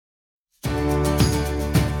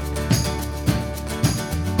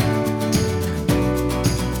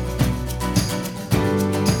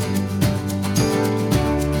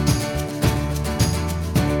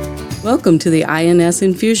Welcome to the INS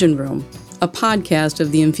Infusion Room, a podcast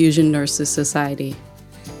of the Infusion Nurses Society.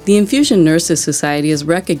 The Infusion Nurses Society is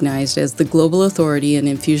recognized as the global authority in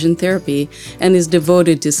infusion therapy and is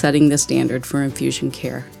devoted to setting the standard for infusion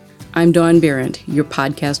care. I'm Dawn Berendt, your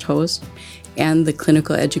podcast host and the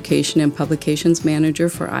Clinical Education and Publications Manager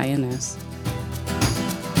for INS.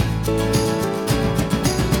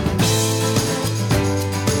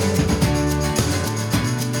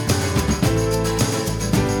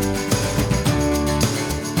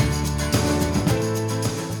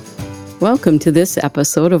 Welcome to this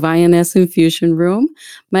episode of INS Infusion Room.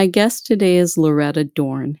 My guest today is Loretta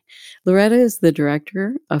Dorn. Loretta is the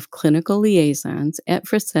Director of Clinical Liaisons at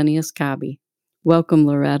Fresenius Kabi. Welcome,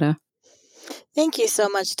 Loretta. Thank you so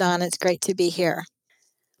much, Dawn. It's great to be here.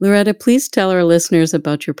 Loretta, please tell our listeners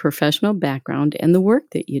about your professional background and the work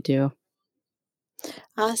that you do.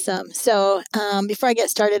 Awesome. So before I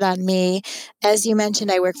get started on me, as you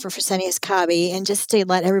mentioned, I work for Fresenius Kabi. And just to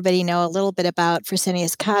let everybody know a little bit about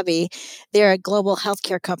Fresenius Kabi, they're a global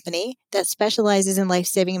healthcare company that specializes in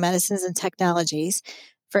life-saving medicines and technologies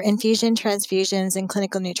for infusion, transfusions, and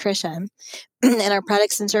clinical nutrition. And our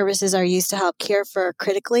products and services are used to help care for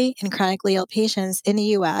critically and chronically ill patients in the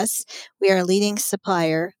U.S. We are a leading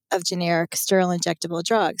supplier of generic sterile injectable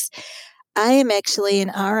drugs. I am actually an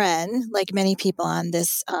RN, like many people on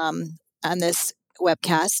this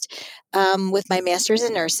webcast, with my master's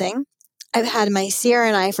in nursing. I've had my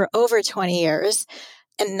CRNI for over 20 years,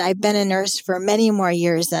 and I've been a nurse for many more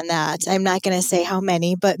years than that. I'm not going to say how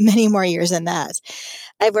many, but many more years than that.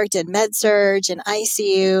 I've worked in med-surg and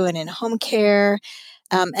ICU and in home care,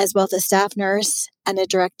 as well as a staff nurse and a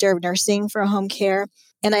director of nursing for home care.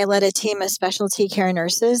 And I led a team of specialty care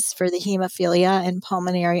nurses for the hemophilia and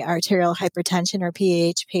pulmonary arterial hypertension, or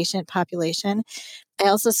PAH, patient population. I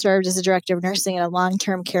also served as a director of nursing in a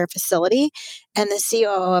long-term care facility and the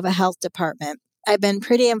COO of a health department. I've been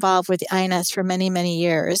pretty involved with the INS for many, many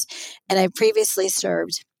years, and I previously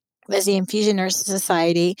served as the Infusion Nurses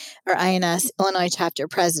Society, or INS, Illinois chapter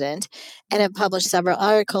president, and have published several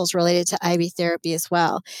articles related to IV therapy as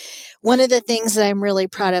well. One of the things that I'm really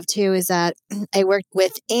proud of, too, is that I worked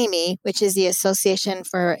with AAMI, which is the Association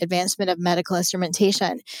for Advancement of Medical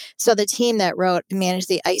Instrumentation. So the team that wrote and managed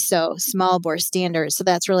the ISO small bore standards, so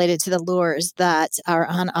that's related to the lures that are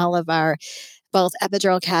on all of our both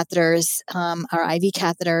epidural catheters, our IV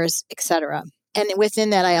catheters, etc. And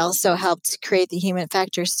within that, I also helped create the human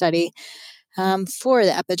factor study for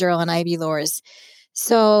the epidural and IV lures.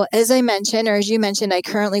 So as I mentioned, or as you mentioned, I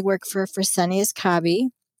currently work for Fresenius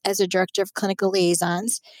Kabi as a director of clinical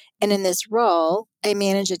liaisons. And in this role, I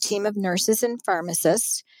manage a team of nurses and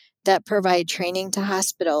pharmacists that provide training to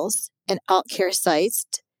hospitals and alt care sites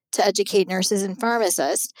to educate nurses and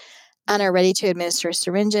pharmacists on our ready-to-administer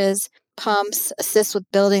syringes, pumps, assist with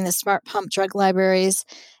building the smart pump drug libraries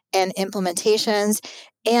and implementations.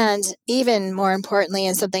 And even more importantly,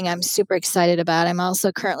 and something I'm super excited about, I'm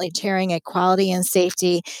also currently chairing a quality and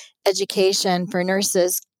safety education for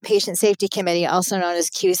nurses patient safety committee, also known as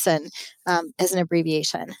QSIN, as an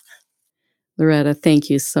abbreviation. Loretta, thank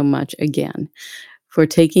you so much again for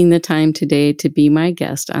taking the time today to be my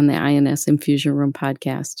guest on the INS Infusion Room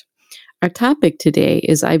podcast. Our topic today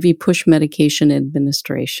is IV push medication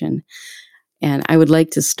administration. And I would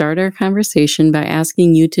like to start our conversation by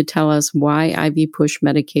asking you to tell us why IV push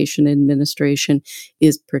medication administration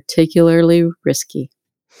is particularly risky.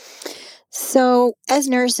 So as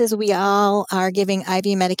nurses, we all are giving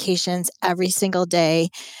IV medications every single day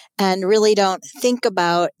and really don't think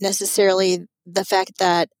about necessarily the fact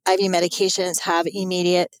that IV medications have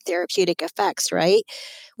immediate therapeutic effects, right?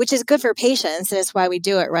 Which is good for patients, and it's why we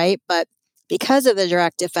do it, right? But because of the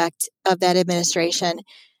direct effect of that administration,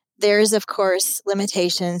 there is, of course,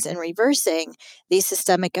 limitations in reversing these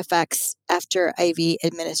systemic effects after IV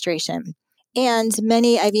administration. And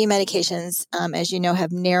many IV medications, as you know,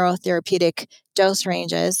 have narrow therapeutic dose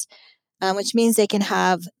ranges, which means they can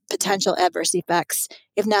have potential adverse effects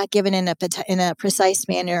if not given in a precise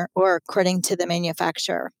manner or according to the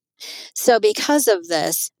manufacturer. So because of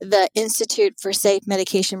this, the Institute for Safe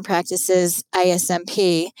Medication Practices,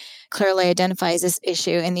 ISMP, clearly identifies this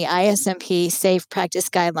issue in the ISMP Safe Practice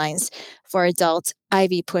Guidelines for Adult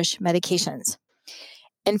IV Push Medications.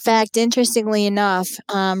 In fact, interestingly enough,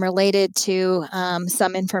 related to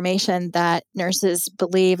some information that nurses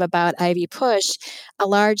believe about IV push, a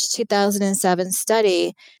large 2007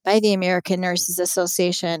 study by the American Nurses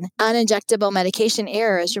Association on injectable medication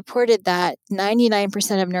errors reported that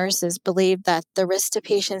 99% of nurses believe that the risk to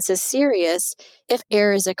patients is serious if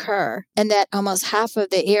errors occur, and that almost half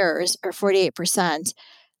of the errors, or 48%,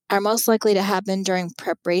 are most likely to happen during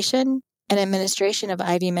preparation and administration of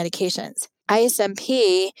IV medications.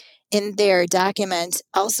 ISMP in their document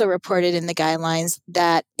also reported in the guidelines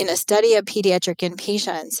that in a study of pediatric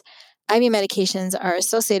inpatients, IV medications are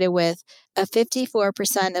associated with a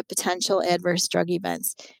 54% of potential adverse drug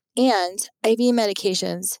events. And IV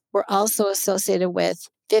medications were also associated with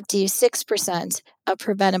 56% of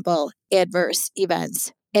preventable adverse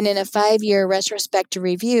events. And in a 5-year retrospective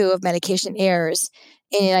review of medication errors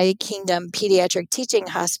in United Kingdom Pediatric Teaching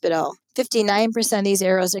Hospital, 59% of these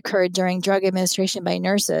errors occurred during drug administration by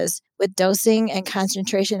nurses, with dosing and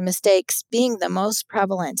concentration mistakes being the most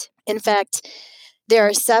prevalent. In fact, there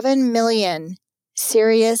are 7 million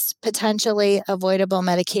serious, potentially avoidable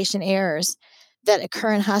medication errors that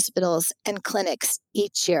occur in hospitals and clinics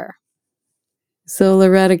each year. So,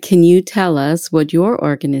 Loretta, can you tell us what your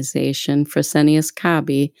organization, Fresenius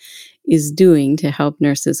Kabi, is doing to help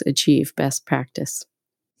nurses achieve best practice?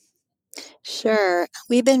 Sure.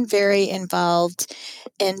 We've been very involved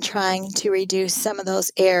in trying to reduce some of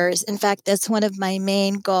those errors. In fact, that's one of my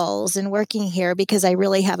main goals in working here because I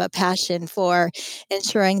really have a passion for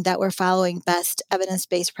ensuring that we're following best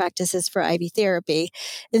evidence-based practices for IV therapy.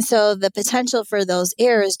 And so the potential for those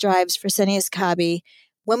errors drives Fresenius Kabi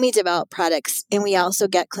when we develop products, and we also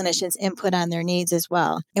get clinicians' input on their needs as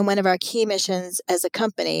well. And one of our key missions as a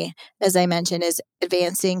company, as I mentioned, is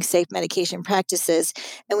advancing safe medication practices.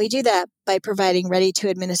 And we do that by providing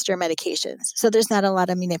ready-to-administer medications. So there's not a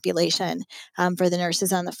lot of manipulation for the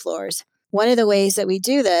nurses on the floors. One of the ways that we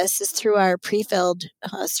do this is through our pre-filled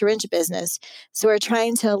syringe business. So we're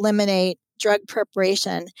trying to eliminate drug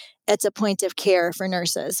preparation at the point of care for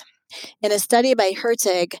nurses. In a study by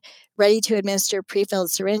Hertig, ready-to-administer pre-filled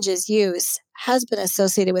syringes use has been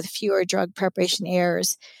associated with fewer drug preparation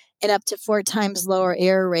errors and up to 4 times lower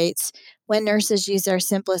error rates when nurses use our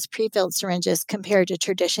simplest pre-filled syringes compared to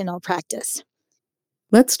traditional practice.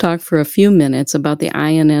 Let's talk for a few minutes about the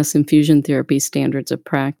INS infusion therapy standards of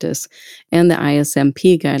practice and the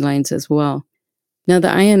ISMP guidelines as well. Now,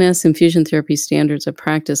 the INS infusion therapy standards of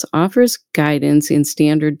practice offers guidance in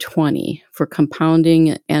Standard 20 for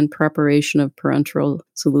compounding and preparation of parenteral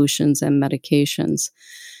solutions and medications.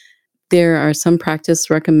 There are some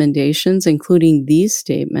practice recommendations, including these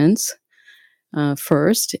statements.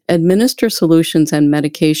 First, administer solutions and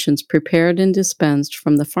medications prepared and dispensed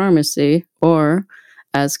from the pharmacy or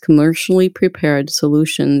as commercially prepared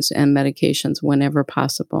solutions and medications whenever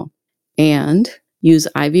possible. And use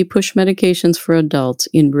IV push medications for adults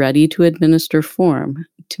in ready-to-administer form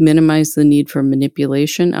to minimize the need for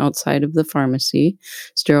manipulation outside of the pharmacy,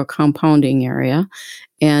 sterile compounding area,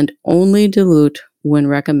 and only dilute when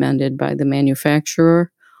recommended by the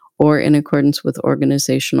manufacturer or in accordance with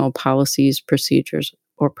organizational policies, procedures,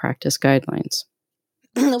 or practice guidelines.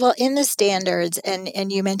 Well, in the standards,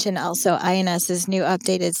 and you mentioned also INS's new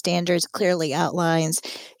updated standards clearly outlines,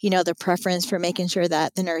 the preference for making sure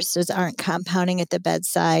that the nurses aren't compounding at the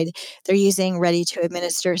bedside. They're using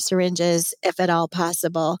ready-to-administer syringes if at all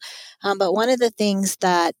possible. But one of the things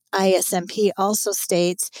that ISMP also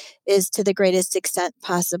states is to the greatest extent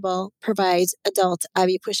possible, provides adult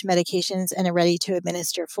IV push medications in a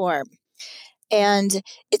ready-to-administer form. And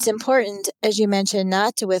it's important, as you mentioned,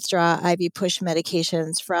 not to withdraw IV push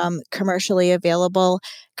medications from commercially available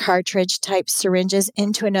cartridge type syringes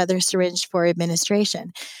into another syringe for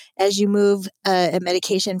administration. As you move a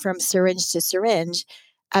medication from syringe to syringe,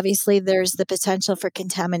 obviously there's the potential for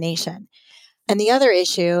contamination. And the other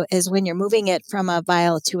issue is when you're moving it from a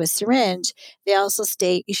vial to a syringe, they also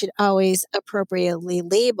state you should always appropriately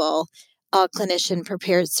label all clinician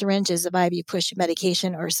prepared syringes of IV push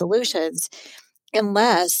medication or solutions,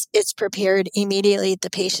 unless it's prepared immediately at the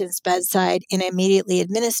patient's bedside and immediately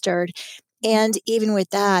administered. And even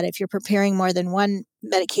with that, if you're preparing more than one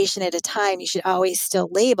medication at a time, you should always still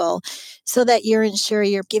label so that you're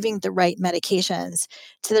ensuring you're giving the right medications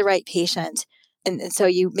to the right patient. And so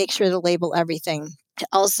you make sure to label everything.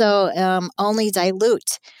 Also, only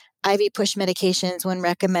dilute IV push medications when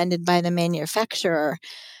recommended by the manufacturer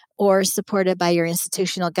or supported by your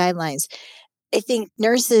institutional guidelines. I think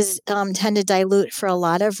nurses tend to dilute for a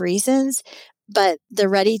lot of reasons, but the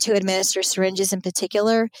ready-to-administer syringes in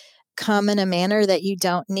particular come in a manner that you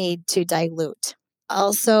don't need to dilute.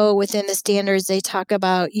 Also, within the standards, they talk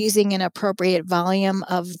about using an appropriate volume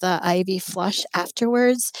of the IV flush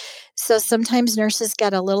afterwards. So sometimes nurses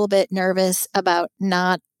get a little bit nervous about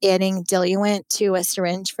not adding diluent to a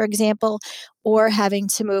syringe, for example, or having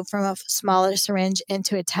to move from a smaller syringe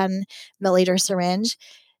into a 10 milliliter syringe,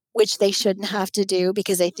 which they shouldn't have to do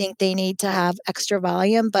because I think they need to have extra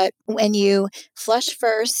volume. But when you flush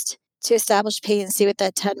first to establish patency with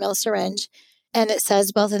that 10 mil syringe, and it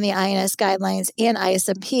says both in the INS guidelines and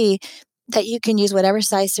ISMP that you can use whatever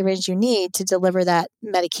size syringe you need to deliver that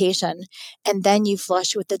medication. And then you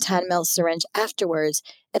flush with the 10 ml syringe afterwards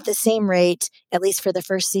at the same rate, at least for the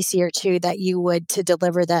first cc or two, that you would to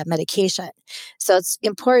deliver that medication. So it's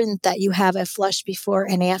important that you have a flush before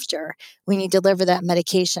and after when you deliver that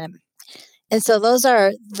medication. And so those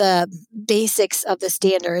are the basics of the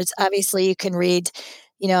standards. Obviously, you can read,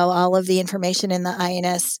 all of the information in the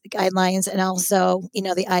INS guidelines and also,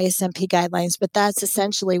 the ISMP guidelines, but that's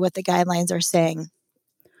essentially what the guidelines are saying.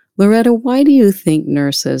 Loretta, why do you think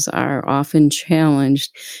nurses are often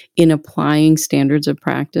challenged in applying standards of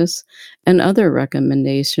practice and other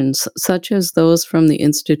recommendations, such as those from the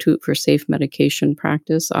Institute for Safe Medication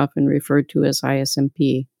Practice, often referred to as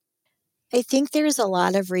ISMP? I think there's a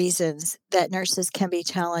lot of reasons that nurses can be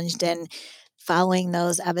challenged in following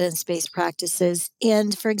those evidence-based practices.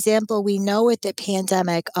 And for example, we know with the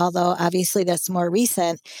pandemic, although obviously that's more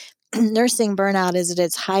recent, nursing burnout is at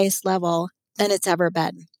its highest level than it's ever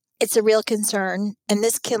been. It's a real concern, and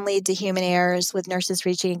this can lead to human errors with nurses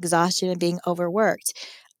reaching exhaustion and being overworked.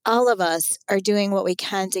 All of us are doing what we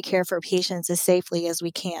can to care for patients as safely as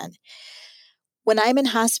we can. When I'm in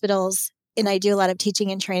hospitals, and I do a lot of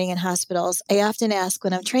teaching and training in hospitals, I often ask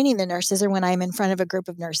when I'm training the nurses or when I'm in front of a group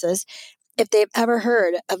of nurses if they've ever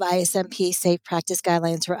heard of ISMP safe practice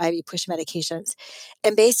guidelines for IV push medications.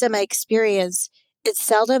 And based on my experience, it's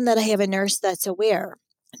seldom that I have a nurse that's aware.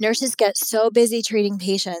 Nurses get so busy treating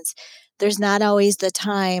patients, there's not always the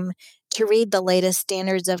time to read the latest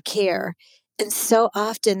standards of care. And so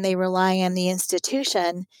often they rely on the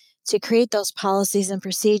institution to create those policies and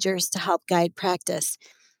procedures to help guide practice.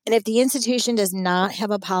 And if the institution does not have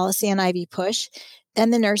a policy on IV push, then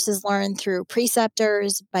the nurses learn through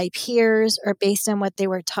preceptors, by peers, or based on what they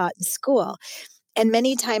were taught in school. And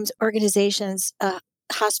many times organizations,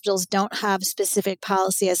 hospitals don't have specific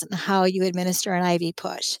policies on how you administer an IV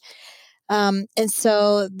push. And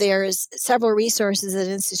so there's several resources that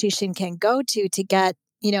an institution can go to get,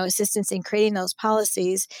 assistance in creating those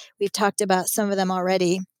policies. We've talked about some of them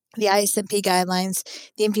already. The ISMP guidelines,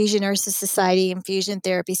 the Infusion Nurses Society, Infusion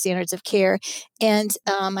Therapy Standards of Care, and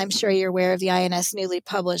I'm sure you're aware of the INS newly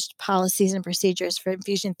published policies and procedures for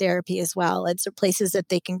infusion therapy as well. It's places that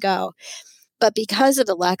they can go. But because of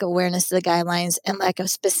the lack of awareness of the guidelines and lack of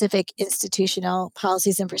specific institutional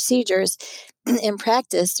policies and procedures, in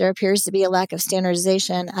practice, there appears to be a lack of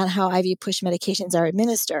standardization on how IV push medications are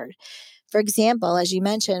administered. For example, as you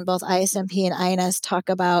mentioned, both ISMP and INS talk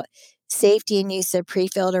about safety and use of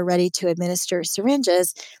pre-filled or ready-to-administer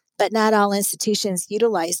syringes, but not all institutions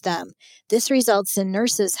utilize them. This results in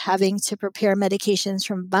nurses having to prepare medications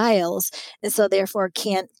from vials and so therefore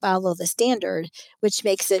can't follow the standard, which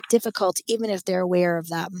makes it difficult even if they're aware of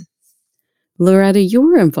them. Loretta, you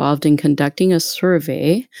were involved in conducting a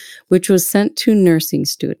survey which was sent to nursing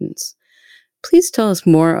students. Please tell us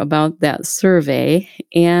more about that survey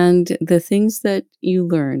and the things that you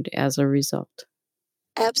learned as a result.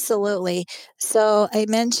 Absolutely. So I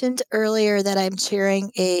mentioned earlier that I'm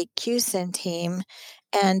chairing a QSIN team,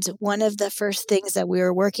 and one of the first things that we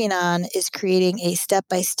were working on is creating a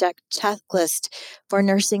step-by-step checklist for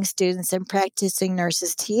nursing students and practicing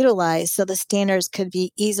nurses to utilize so the standards could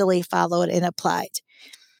be easily followed and applied.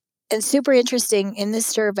 And super interesting in this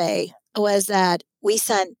survey was that we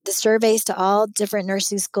sent the surveys to all different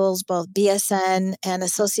nursing schools, both BSN and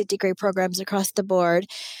associate degree programs across the board,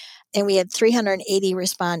 and we had 380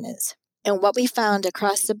 respondents. And what we found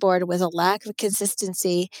across the board was a lack of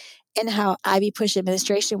consistency in how IV push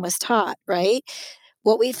administration was taught, right?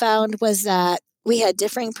 What we found was that we had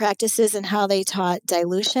differing practices in how they taught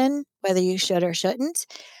dilution, whether you should or shouldn't,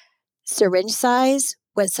 syringe size,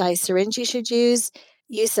 what size syringe you should use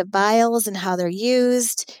of vials and how they're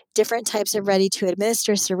used, different types of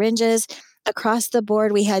ready-to-administer syringes. Across the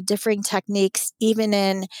board, we had differing techniques, even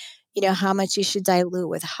in how much you should dilute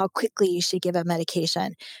with, how quickly you should give a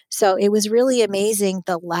medication. So it was really amazing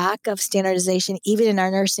the lack of standardization, even in our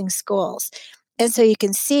nursing schools. And so you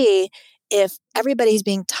can see if everybody's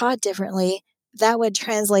being taught differently, that would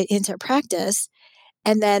translate into practice.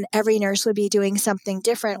 And then every nurse would be doing something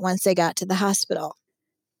different once they got to the hospital.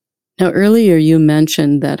 Now, earlier you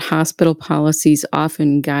mentioned that hospital policies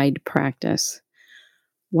often guide practice.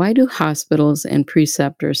 Why do hospitals and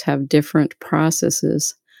preceptors have different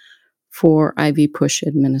processes for IV push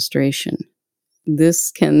administration?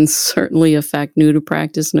 This can certainly affect new to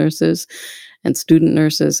practice nurses and student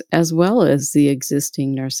nurses, as well as the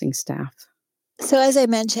existing nursing staff. So, as I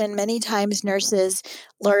mentioned, many times nurses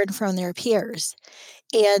learn from their peers.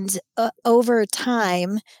 And over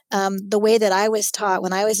time, the way that I was taught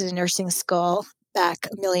when I was in nursing school, back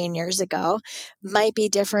a million years ago might be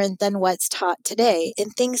different than what's taught today.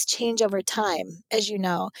 And things change over time, as you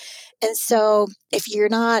know. And so if you're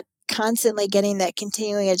not constantly getting that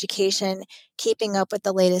continuing education, keeping up with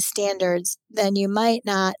the latest standards, then you might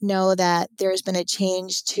not know that there's been a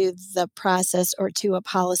change to the process or to a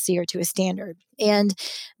policy or to a standard. And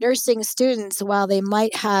nursing students, while they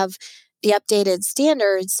might have the updated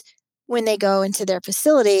standards when they go into their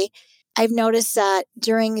facility, I've noticed that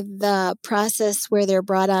during the process where they're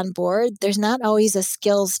brought on board, there's not always a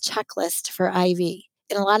skills checklist for IV.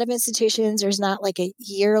 In a lot of institutions, there's not like a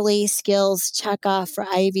yearly skills checkoff for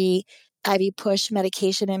IV push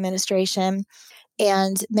medication administration.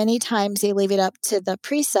 And many times they leave it up to the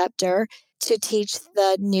preceptor to teach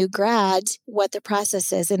the new grad what the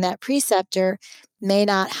process is. And that preceptor may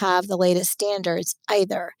not have the latest standards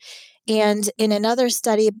either. And in another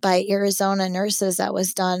study by Arizona nurses that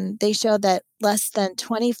was done, they showed that less than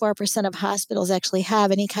 24% of hospitals actually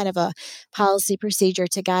have any kind of a policy procedure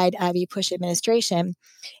to guide IV push administration.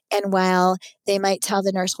 And while they might tell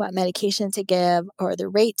the nurse what medication to give or the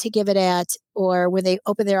rate to give it at, or when they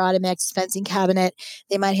open their automatic dispensing cabinet,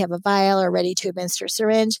 they might have a vial or ready to administer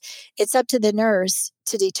syringe. It's up to the nurse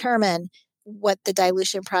to determine what the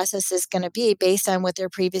dilution process is going to be based on what their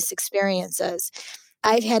previous experience is.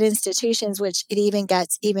 I've had institutions which it even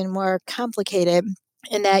gets even more complicated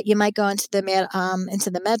in that you might go into the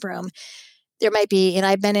med room. There might be, and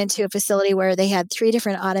I've been into a facility where they had 3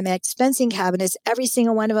 different automatic dispensing cabinets. Every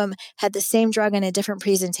single one of them had the same drug in a different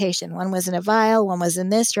presentation. One was in a vial, one was in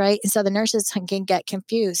this, right? And so the nurses can get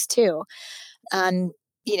confused too on,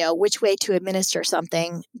 which way to administer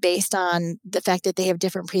something based on the fact that they have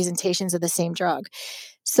different presentations of the same drug.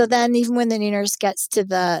 So then even when the new nurse gets to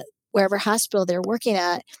the wherever hospital they're working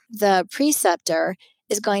at, the preceptor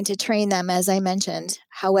is going to train them, as I mentioned,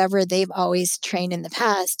 however they've always trained in the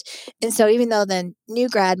past. And so even though the new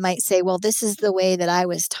grad might say, well, this is the way that I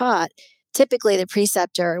was taught, typically the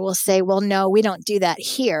preceptor will say, well, no, we don't do that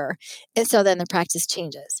here. And so then the practice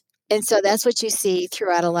changes. And so that's what you see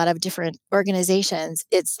throughout a lot of different organizations.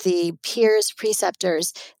 It's the peers,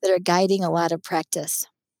 preceptors that are guiding a lot of practice.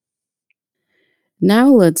 Now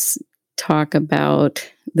let's talk about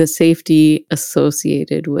the safety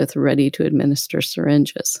associated with ready-to-administer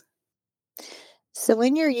syringes. So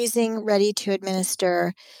when you're using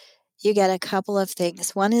ready-to-administer, you get a couple of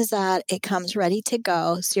things. One is that it comes ready to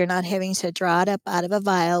go, so you're not having to draw it up out of a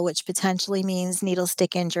vial, which potentially means needle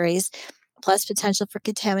stick injuries, plus potential for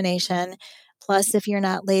contamination. Plus, if you're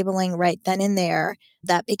not labeling right then and there,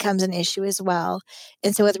 that becomes an issue as well.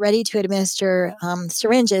 And so with ready-to-administer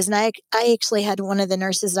syringes, and I actually had one of the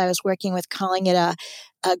nurses that I was working with calling it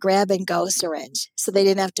a grab-and-go syringe. So they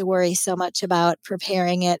didn't have to worry so much about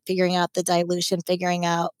preparing it, figuring out the dilution, figuring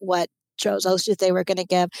out what dosage they were going to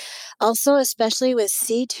give. Also, especially with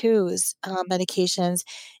C2s medications,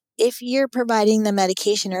 if you're providing the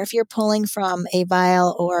medication or if you're pulling from a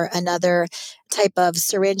vial or another type of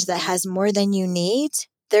syringe that has more than you need,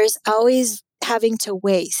 there's always having to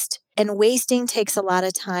waste. And wasting takes a lot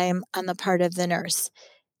of time on the part of the nurse,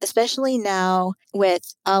 especially now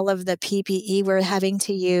with all of the PPE we're having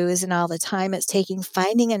to use and all the time it's taking.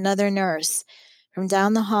 Finding another nurse from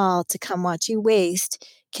down the hall to come watch you waste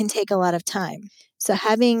can take a lot of time. So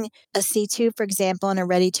having a C2, for example, and a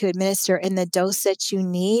ready-to-administer in the dose that you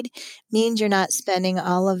need means you're not spending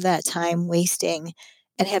all of that time wasting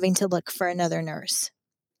and having to look for another nurse.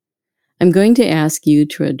 I'm going to ask you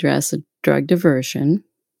to address drug diversion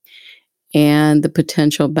and the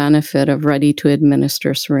potential benefit of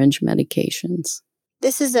ready-to-administer syringe medications.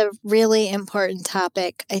 This is a really important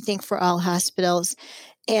topic, I think, for all hospitals.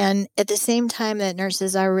 And at the same time that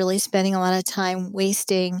nurses are really spending a lot of time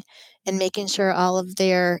wasting and making sure all of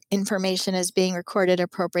their information is being recorded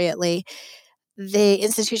appropriately, the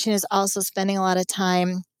institution is also spending a lot of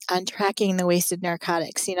time on tracking the wasted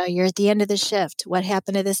narcotics. You're at the end of the shift. What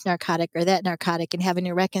happened to this narcotic or that narcotic, and having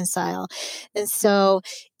to reconcile. And so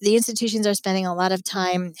the institutions are spending a lot of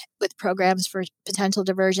time with programs for potential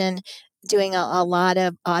diversion, doing a lot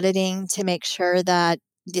of auditing to make sure that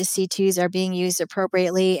the C2s are being used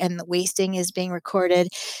appropriately and the wasting is being recorded.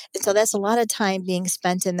 And so that's a lot of time being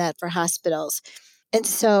spent in that for hospitals. And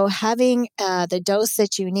so having the dose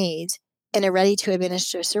that you need in a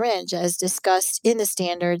ready-to-administer syringe, as discussed in the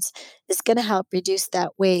standards, is going to help reduce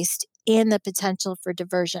that waste and the potential for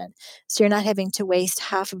diversion. So you're not having to waste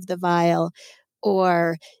half of the vial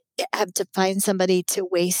or have to find somebody to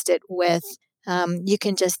waste it with. You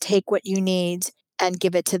can just take what you need and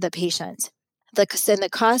give it to the patient. And the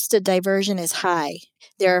cost of diversion is high.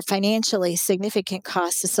 There are financially significant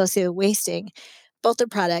costs associated with wasting, both the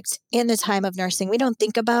product and the time of nursing. We don't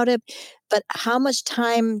think about it, but how much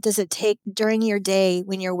time does it take during your day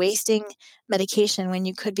when you're wasting medication when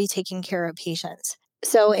you could be taking care of patients?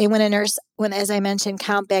 So, and when a nurse, as I mentioned,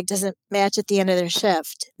 count back doesn't match at the end of their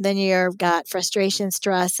shift, then you've got frustration,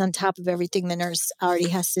 stress on top of everything the nurse already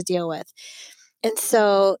has to deal with. And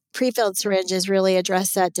so pre-filled syringes really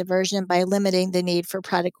address that diversion by limiting the need for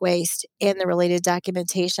product waste and the related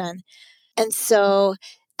documentation. And so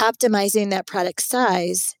optimizing that product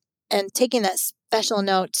size and taking that special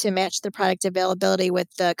note to match the product availability with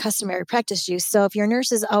the customary practice use. So if your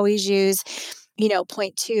nurses always use,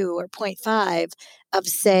 0.2 or 0.5 of,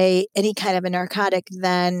 say, any kind of a narcotic,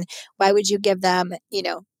 then why would you give them,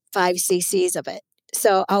 5 cc's of it?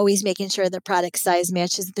 So always making sure the product size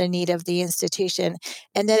matches the need of the institution.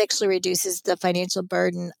 And that actually reduces the financial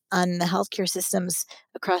burden on the healthcare systems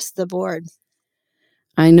across the board.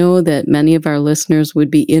 I know that many of our listeners would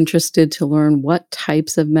be interested to learn what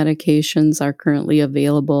types of medications are currently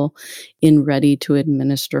available in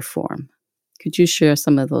ready-to-administer form. Could you share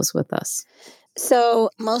some of those with us? So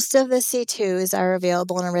most of the C2s are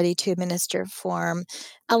available in a ready-to-administer form.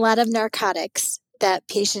 A lot of narcotics that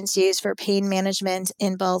patients use for pain management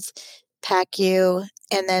in both PACU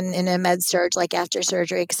and then in a med surge, like after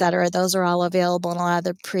surgery, et cetera, those are all available in a lot of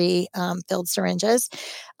the pre-filled syringes.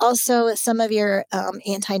 Also, some of your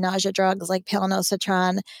anti-nausea drugs like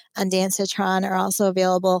palonosetron, ondansetron are also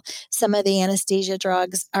available. Some of the anesthesia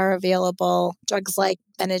drugs are available, drugs like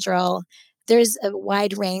Benadryl. There's a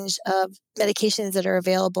wide range of medications that are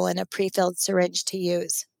available in a pre-filled syringe to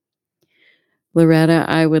use. Loretta,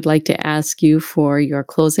 I would like to ask you for your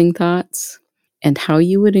closing thoughts and how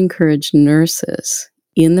you would encourage nurses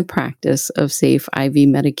in the practice of safe IV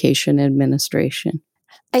medication administration.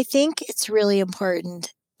 I think it's really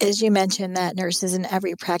important, as you mentioned, that nurses in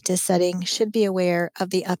every practice setting should be aware of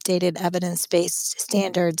the updated evidence-based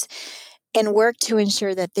standards and work to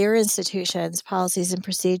ensure that their institutions' policies and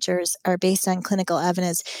procedures are based on clinical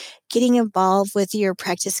evidence. Getting involved with your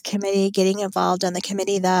practice committee, getting involved on the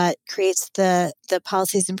committee that creates the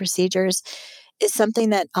policies and procedures is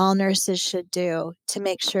something that all nurses should do to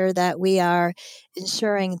make sure that we are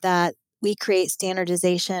ensuring that we create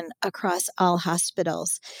standardization across all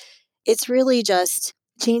hospitals. It's really just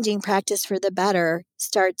changing practice for the better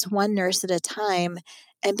starts one nurse at a time,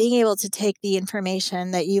 and being able to take the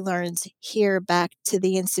information that you learned here back to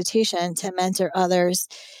the institution to mentor others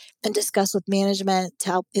and discuss with management to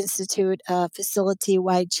help institute a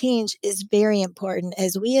facility-wide change is very important,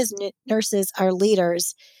 as we as nurses are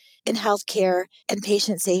leaders in healthcare and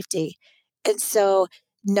patient safety. And so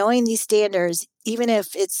knowing these standards, even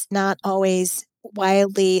if it's not always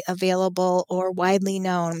widely available or widely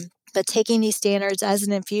known, but taking these standards as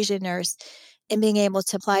an infusion nurse and being able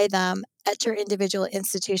to apply them at your individual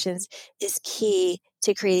institutions is key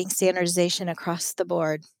to creating standardization across the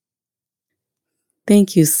board.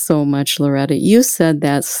 Thank you so much, Loretta. You said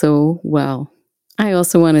that so well. I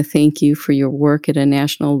also want to thank you for your work at a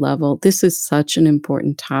national level. This is such an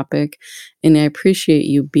important topic, and I appreciate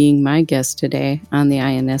you being my guest today on the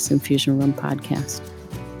INS Infusion Room podcast.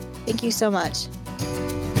 Thank you so much.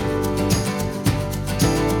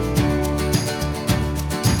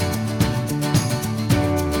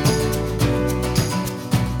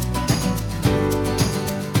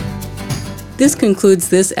 This concludes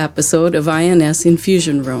this episode of INS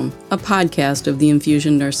Infusion Room, a podcast of the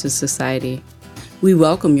Infusion Nurses Society. We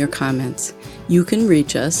welcome your comments. You can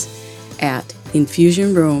reach us at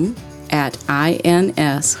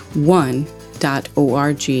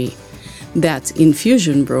infusionroom@ins1.org. That's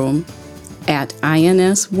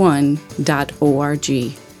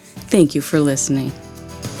infusionroom@ins1.org. Thank you for listening.